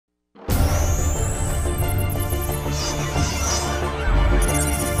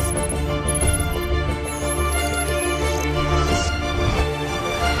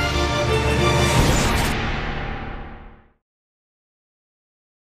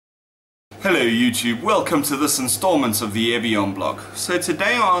Hello YouTube, welcome to this installment of the Evian blog. So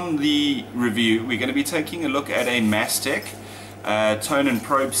today on the review we're going to be taking a look at a Mastech tone and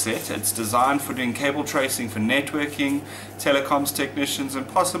probe set. It's designed for doing cable tracing for networking, telecoms technicians and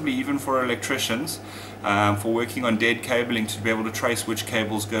possibly even for electricians, for working on dead cabling to be able to trace which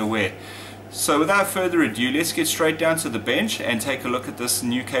cables go where. So without further ado, let's get straight down to the bench and take a look at this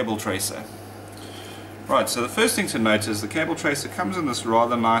new cable tracer. Right, so the first thing to note is the cable tracer comes in this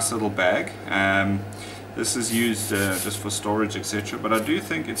rather nice little bag. This is used just for storage, etc. But I do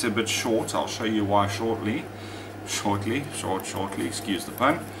think it's a bit short. I'll show you why shortly, excuse the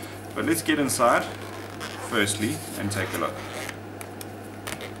pun. But let's get inside firstly and take a look.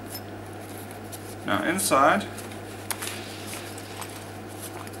 Now inside,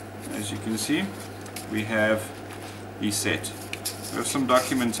 as you can see, we have the set. We have some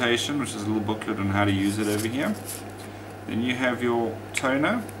documentation, which is a little booklet on how to use it over here. Then you have your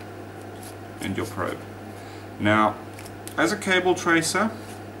toner and your probe. Now, as a cable tracer,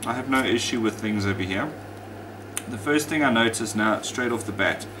 I have no issue with things over here. The first thing I notice now, straight off the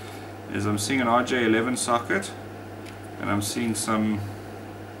bat, is I'm seeing an RJ11 socket, and I'm seeing some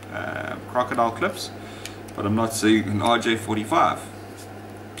crocodile clips, but I'm not seeing an RJ45.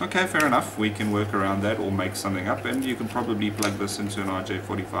 Okay, fair enough, we can work around that or make something up, and you can probably plug this into an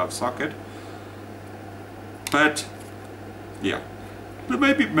RJ45 socket. But yeah, there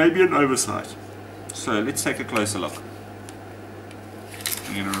may be an oversight. So let's take a closer look.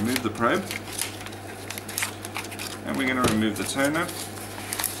 I'm going to remove the probe, and we're going to remove the toner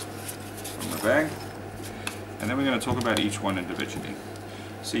from the bag, and then we're going to talk about each one individually.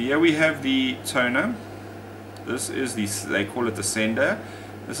 So here we have the toner. This is they call it the sender.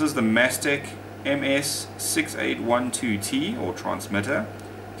 This is the Mastech MS6812T, or transmitter,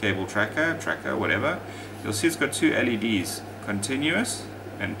 cable tracker, whatever. You'll see it's got two LEDs, continuous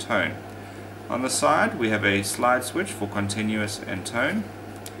and tone. On the side we have a slide switch for continuous and tone.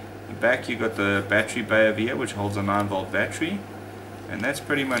 The back you got the battery bay over here, which holds a 9-volt battery, and that's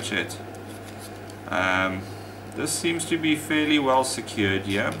pretty much it. This seems to be fairly well secured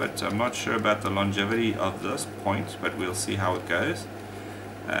here, but I'm not sure about the longevity of this point, but we'll see how it goes.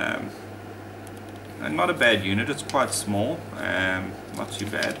 And not a bad unit, it's quite small, not too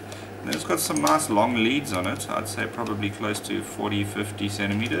bad. And then it's got some nice long leads on it, I'd say probably close to 40-50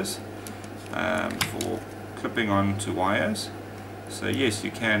 centimeters for clipping onto wires. So yes,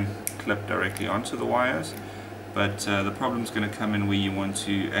 you can clip directly onto the wires, but the problem's going to come in where you want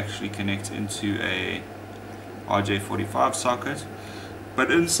to actually connect into a RJ45 socket.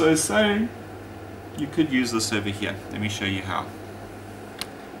 But in so saying, you could use this over here. Let me show you how.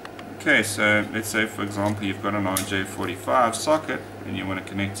 Okay, so let's say for example you've got an RJ45 socket and you want to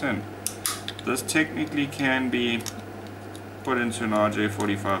connect in. This technically can be put into an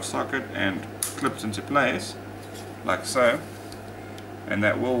RJ45 socket and clipped into place like so, and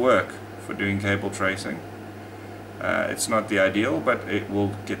that will work for doing cable tracing. It's not the ideal, but it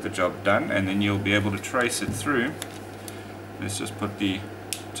will get the job done, and then you'll be able to trace it through. Let's just put the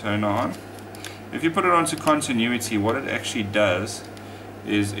toner on. If you put it onto continuity, what it actually does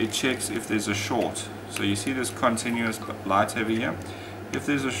is it checks if there's a short. So you see this continuous light over here. If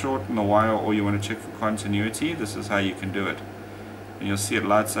there's a short in the wire, or you want to check for continuity, this is how you can do it. And you'll see it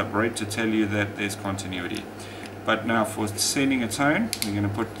lights up red to tell you that there's continuity. But now for sending a tone, we're going to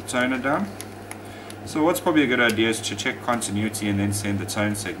put the toner down. So what's probably a good idea is to check continuity and then send the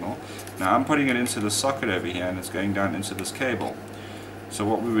tone signal. Now I'm putting it into the socket over here, and it's going down into this cable. So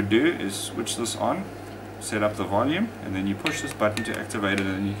what we would do is switch this on, set up the volume, and then you push this button to activate it,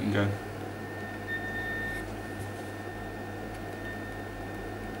 and you can go.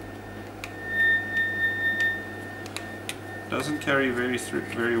 Doesn't carry very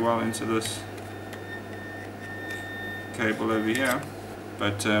well into this cable over here,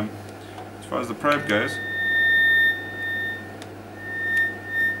 but as far as the probe goes,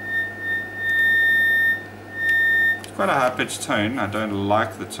 it's quite a high-pitched tone. I don't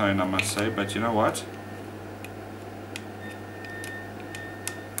like the tone, I must say, but you know what?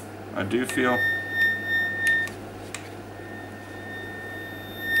 I do feel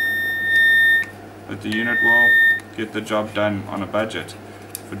that the unit will get the job done on a budget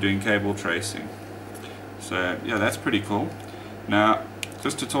for doing cable tracing. So yeah, that's pretty cool. Now,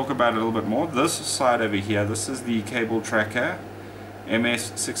 just to talk about it a little bit more, this side over here, this is the cable tracker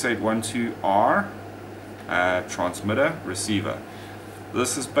MS6812R transmitter receiver.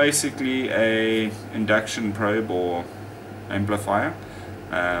 This is basically a induction probe or amplifier.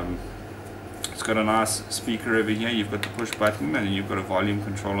 It's got a nice speaker over here. You've got the push button, and then you've got a volume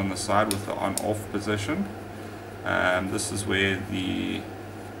control on the side with the on-off position. This is where the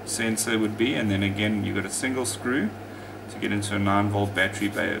sensor would be, and then again you've got a single screw to get into a 9-volt battery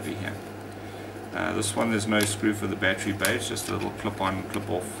bay over here. This one, there's no screw for the battery bay, it's just a little clip-on,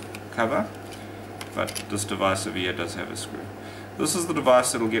 clip-off cover, but this device over here does have a screw. This is the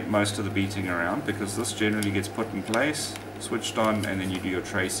device that will get most of the beating around, because this generally gets put in place, switched on, and then you do your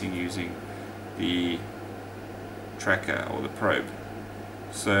tracing using the tracker or the probe.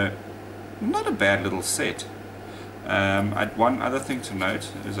 So not a bad little set. One other thing to note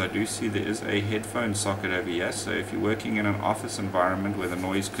is I do see there is a headphone socket over here, so if you're working in an office environment where the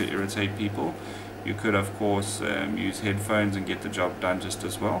noise could irritate people, you could of course use headphones and get the job done just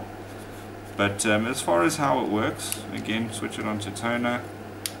as well. But as far as how it works, again, switch it on to toner,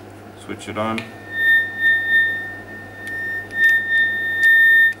 switch it on.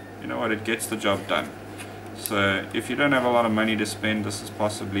 You know what, it gets the job done. So if you don't have a lot of money to spend, this is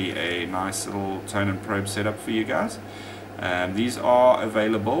possibly a nice little tone and probe setup for you guys. These are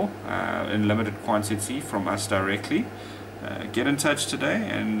available in limited quantity from us directly. Get in touch today,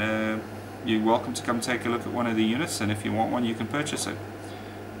 and you're welcome to come take a look at one of the units, and if you want one, you can purchase it.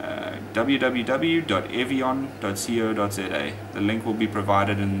 www.evion.co.za. The link will be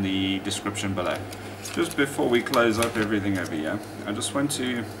provided in the description below. Just before we close up everything over here, I just want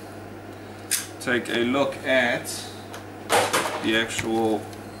to take a look at the actual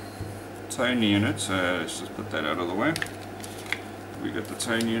tone unit. So let's just put that out of the way. We got the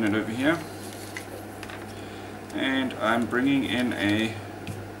tone unit over here, and I'm bringing in a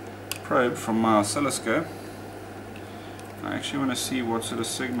probe from my oscilloscope. I actually want to see what sort of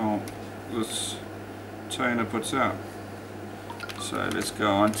signal this toner puts out. So let's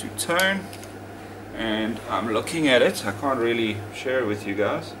go on to tone, and I'm looking at it. I can't really share it with you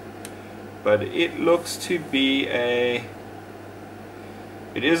guys, but it looks to be it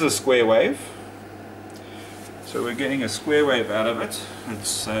is a square wave. So we're getting a square wave out of it.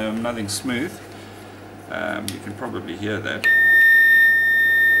 It's nothing smooth. You can probably hear that.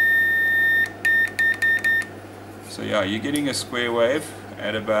 So yeah, you're getting a square wave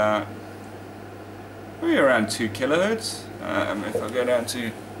at about maybe around 2 kilohertz. If I go down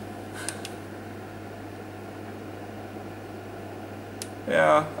to,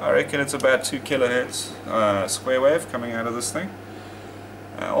 yeah, I reckon it's about 2 kilohertz square wave coming out of this thing.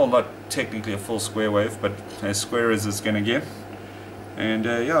 Well, not technically a full square wave, but as square as it's going to get. And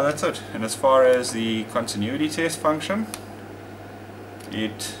yeah, that's it. And as far as the continuity test function,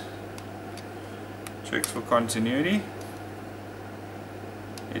 it checks for continuity.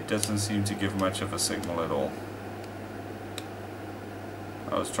 It doesn't seem to give much of a signal at all.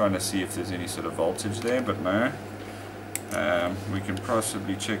 I was trying to see if there's any sort of voltage there, but no. We can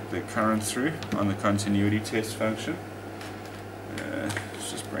possibly check the current through on the continuity test function.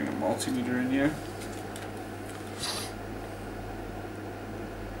 Let's just bring a multimeter in here.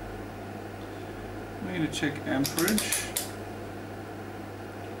 I'm going to check amperage.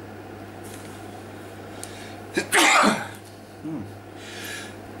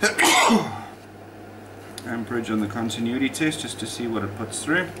 Amperage on the continuity test, just to see what it puts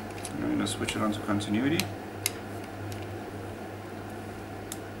through. I'm going to switch it on to continuity.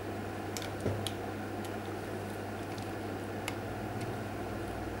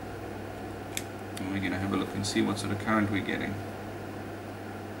 And we're going to have a look and see what sort of current we're getting.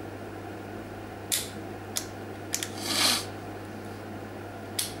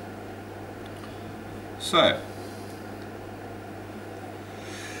 So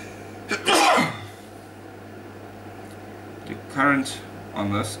the current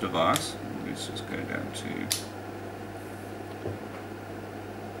on this device, let's just go down to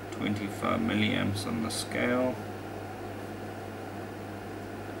 25 milliamps on the scale.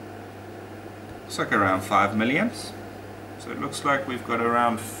 Looks like around 5 milliamps. So it looks like we've got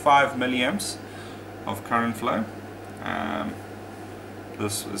around 5 milliamps of current flow.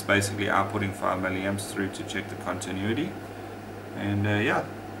 This is basically outputting 5 milliamps through to check the continuity. And yeah,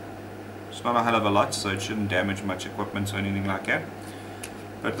 it's not a hell of a lot, so it shouldn't damage much equipment or anything like that.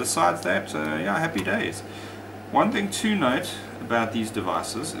 But besides that, yeah, happy days. One thing to note about these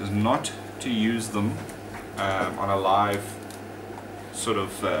devices is not to use them on a live sort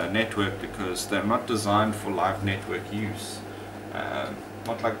of network, because they're not designed for live network use.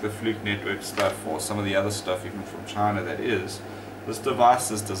 Not like the Fluke network stuff or some of the other stuff even from China that is. This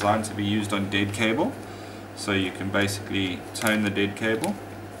device is designed to be used on dead cable, so you can basically tone the dead cable,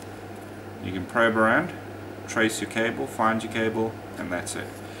 you can probe around, trace your cable, find your cable, and that's it.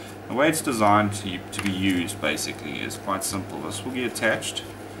 The way it's designed to be used basically is quite simple. This will be attached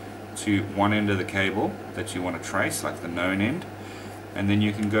to one end of the cable that you want to trace, like the known end, and then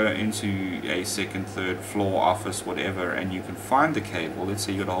you can go into a second, third floor office, whatever, and you can find the cable. Let's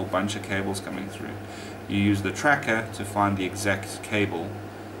say you got a whole bunch of cables coming through. You use the tracker to find the exact cable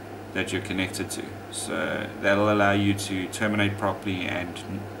that you're connected to. So that'll allow you to terminate properly and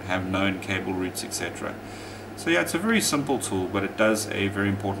have known cable routes, etc. So yeah, it's a very simple tool, but it does a very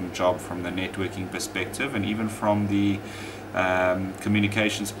important job from the networking perspective, and even from the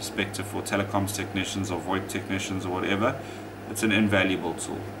communications perspective for telecoms technicians or VoIP technicians or whatever. It's an invaluable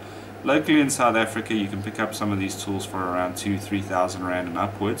tool. Locally in South Africa, you can pick up some of these tools for around 2,000-3,000 Rand and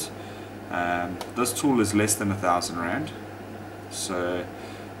upwards. This tool is less than 1,000 Rand, so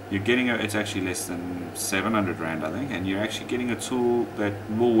you're getting it's actually less than 700 Rand, I think, and you're actually getting a tool that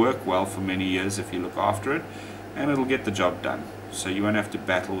will work well for many years if you look after it, and it'll get the job done. So you won't have to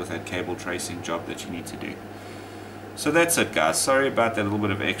battle with that cable tracing job that you need to do. So that's it, guys. Sorry about that little bit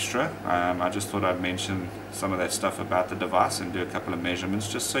of extra. I just thought I'd mention some of that stuff about the device and do a couple of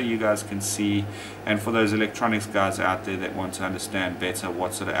measurements just so you guys can see, and for those electronics guys out there that want to understand better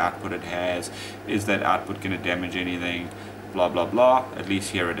what sort of output it has, is that output going to damage anything, blah blah blah, at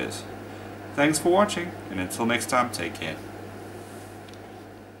least here it is. Thanks for watching, and until next time, take care.